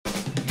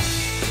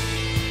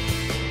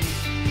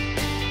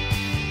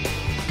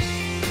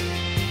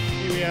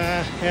We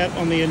are out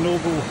on the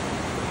inaugural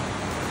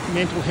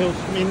men's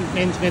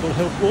mental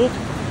health walk.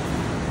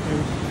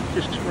 We've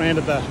just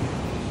rounded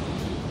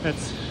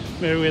that's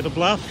Merewether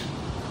Bluff.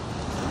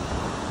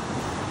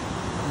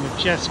 And we've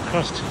just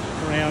crossed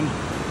around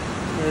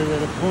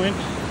Merewether Point.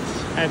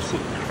 It's an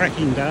absolute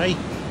cracking day.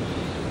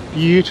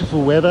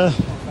 Beautiful weather.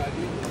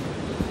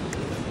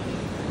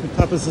 The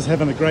puppers is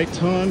having a great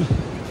time.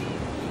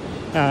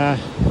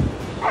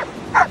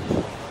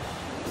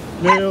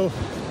 Neil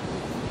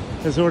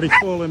has already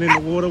fallen in the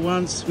water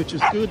once, which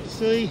is good to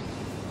see.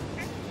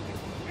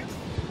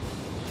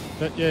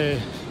 But yeah,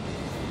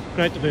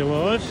 great to be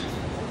alive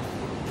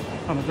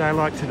on a day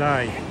like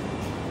today.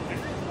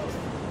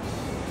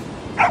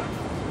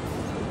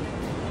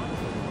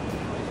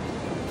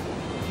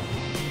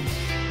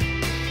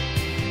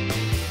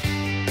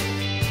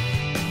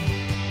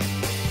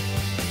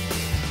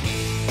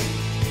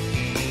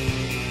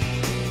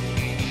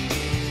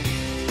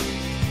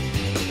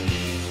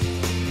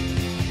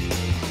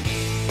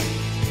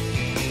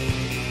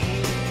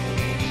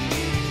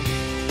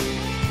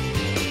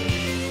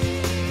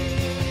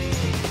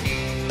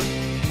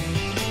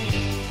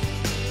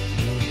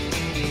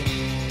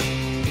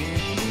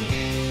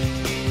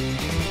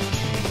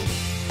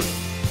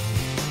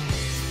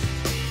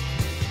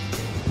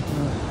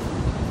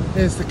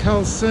 There's the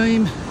coal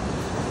seam, the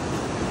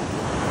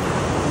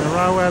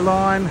railway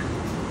line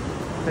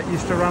that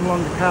used to run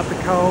along to cart the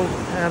coal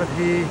out of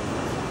here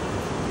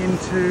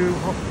into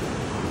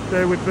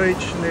Burwood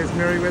Beach, and there's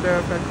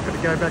Merewether, but got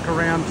to go back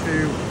around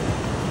to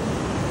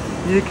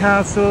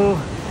Newcastle.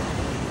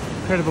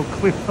 Incredible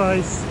cliff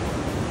face.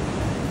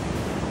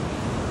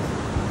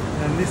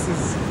 And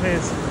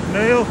there's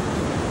Neil,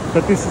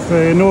 but this is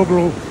the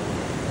inaugural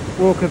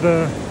walk of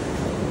the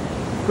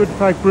Good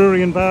Folk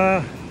Brewery and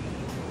Bar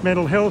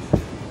men's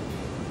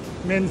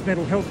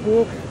mental health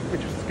walk,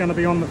 which is going to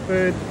be on the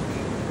third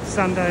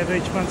Sunday of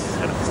each month,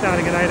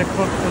 starting at 8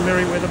 o'clock for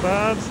Merewether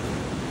Baths.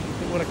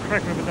 What a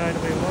cracker of a day to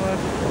be alive,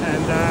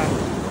 and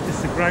this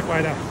is a great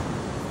way to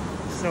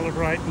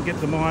celebrate and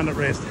get the mind at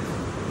rest.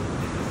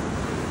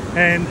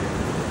 And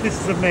this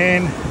is a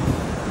man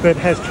that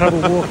has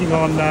trouble walking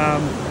on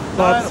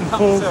bumps and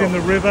falls in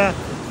the river,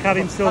 cut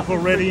himself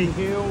already.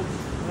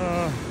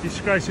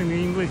 Disgracing the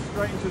English.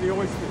 Straight into the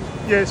oysters.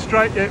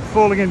 Yeah,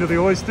 falling into the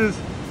oysters.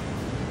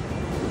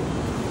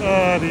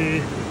 Oh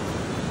dear.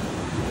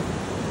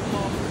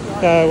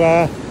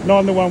 So,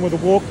 I'm the one with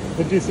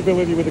the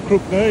disability with a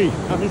crook knee,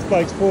 and this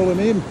bloke's fallen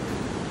in.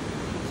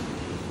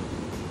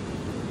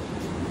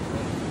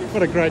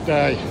 What a great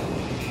day.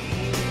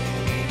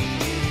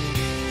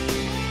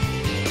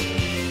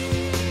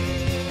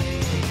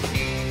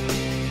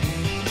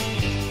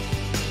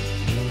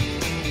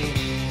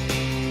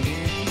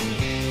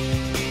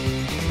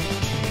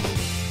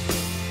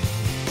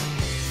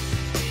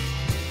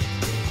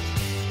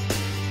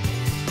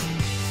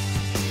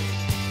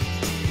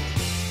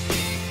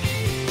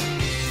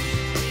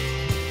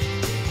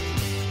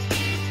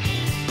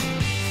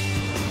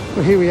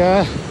 Well, here we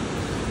are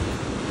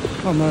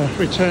on the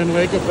return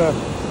leg of the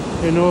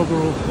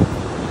inaugural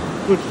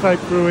Good Folk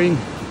Brewing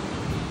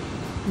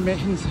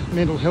Men's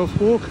Mental Health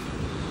Walk,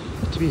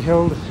 to be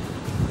held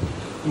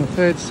on the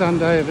third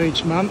Sunday of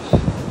each month,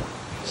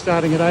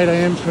 starting at 8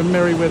 AM from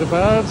Merewether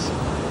Baths,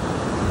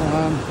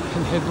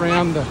 and head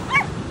round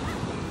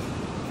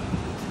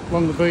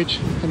along the beach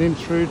and in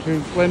through to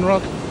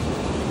Glenrock.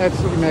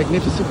 Absolutely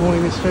magnificent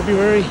morning this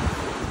February.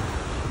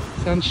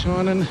 Sun's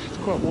shining. It's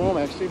quite warm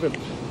actually, but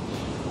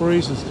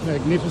breeze is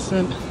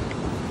magnificent.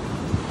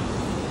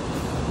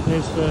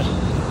 There's the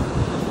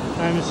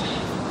famous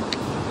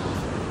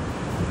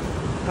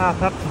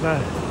path up to the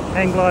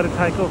hang glider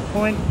takeoff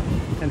point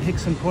and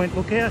Hickson Point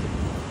lookout.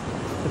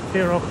 The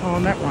fair off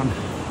on that one.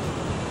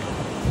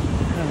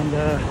 And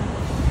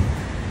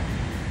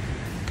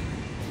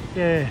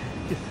yeah,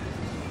 just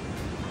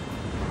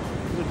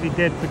would be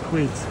dead for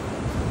quids.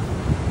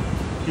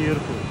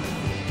 Beautiful.